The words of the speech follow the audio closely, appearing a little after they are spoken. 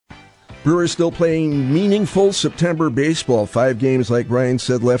Brewers still playing meaningful September baseball. 5 games, like Ryan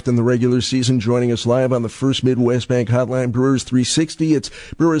said, left in the regular season. Joining us live on the First Midwest Bank Hotline, Brewers 360. It's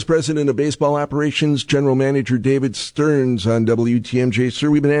Brewers President of Baseball Operations, General Manager David Stearns on WTMJ. Sir,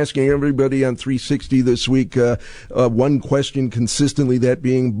 we've been asking everybody on 360 this week one question consistently, that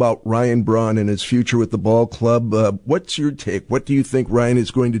being about Ryan Braun and his future with the ball club. What's your take? What do you think Ryan is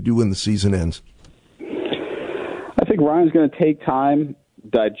going to do when the season ends? I think Ryan's going to take time,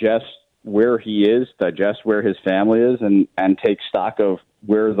 digest where he is, digest where his family is, and take stock of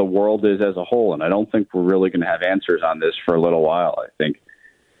where the world is as a whole. And I don't think we're really going to have answers on this for a little while. I think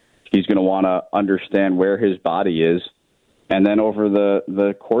he's going to want to understand where his body is, and then over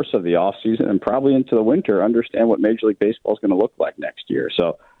the course of the offseason and probably into the winter, understand what Major League Baseball is going to look like next year.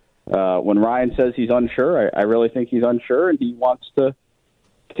 So when Ryan says he's unsure, I really think he's unsure, and he wants to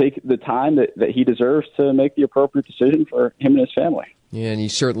take the time that he deserves to make the appropriate decision for him and his family. Yeah, and he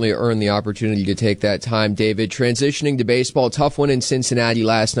certainly earned the opportunity to take that time, David. Transitioning to baseball, tough one in Cincinnati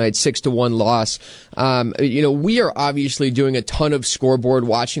last night, 6-1 loss. We are obviously doing a ton of scoreboard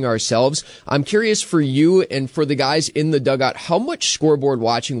watching ourselves. I'm curious for you and for the guys in the dugout, how much scoreboard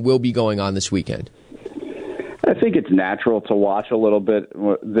watching will be going on this weekend? I think it's natural to watch a little bit.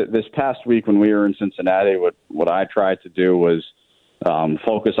 This past week when we were in Cincinnati, what I tried to do was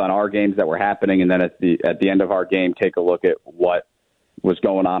focus on our games that were happening, and then at the end of our game, take a look at what was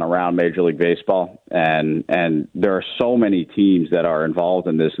going on around Major League Baseball. And there are so many teams that are involved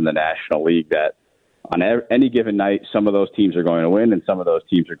in this in the National League that on any given night, some of those teams are going to win and some of those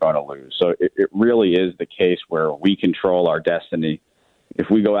teams are going to lose. So it really is the case where we control our destiny. If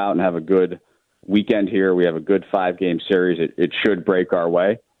we go out and have a good weekend here, we have a good 5-game series, it should break our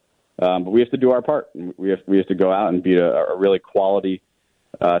way. But we have to do our part. We have to go out and beat a really quality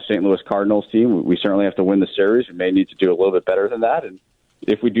St. Louis Cardinals team. We certainly have to win the series. We may need to do a little bit better than that. And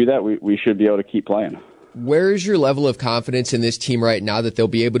if we do that, we should be able to keep playing. Where is your level of confidence in this team right now that they'll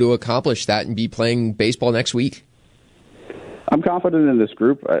be able to accomplish that and be playing baseball next week? I'm confident in this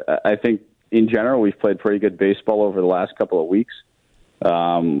group. I think in general we've played pretty good baseball over the last couple of weeks.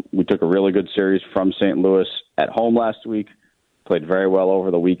 We took a really good series from St. Louis at home last week, played very well over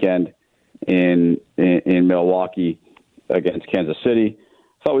the weekend in Milwaukee against Kansas City.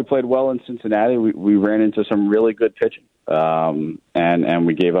 Thought we played well in Cincinnati. We ran into some really good pitching, and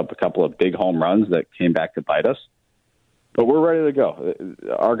we gave up a couple of big home runs that came back to bite us. But we're ready to go.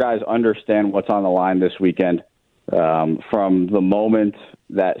 Our guys understand what's on the line this weekend. From the moment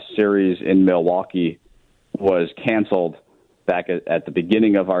that series in Milwaukee was canceled back at the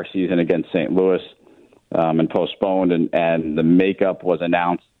beginning of our season against St. Louis and postponed, and the makeup was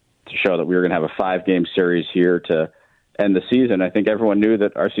announced to show that we were going to have a 5-game series here to end the season. I think everyone knew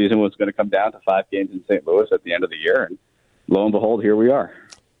that our season was going to come down to 5 games in St. Louis at the end of the year, and lo and behold, here we are.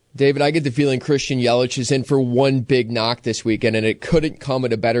 David, I get the feeling Christian Yelich is in for one big knock this weekend, and it couldn't come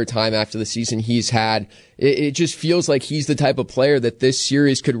at a better time after the season he's had. It just feels like he's the type of player that this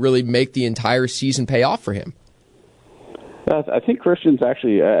series could really make the entire season pay off for him. I think Christian's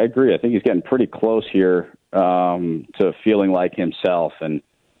actually, I agree. I think he's getting pretty close here to feeling like himself, and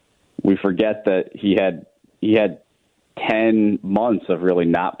we forget that he had 10 months of really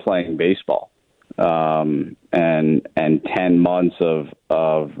not playing baseball, and 10 months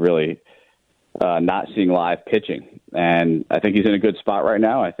of really not seeing live pitching. And I think he's in a good spot right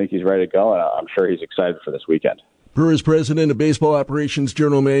now. I think he's ready to go, and I'm sure he's excited for this weekend. Brewers President of Baseball Operations,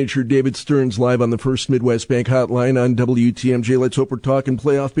 General Manager David Stearns, live on the First Midwest Bank Hotline on WTMJ. Let's hope we're talking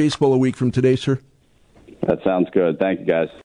playoff baseball a week from today, sir. That sounds good. Thank you, guys.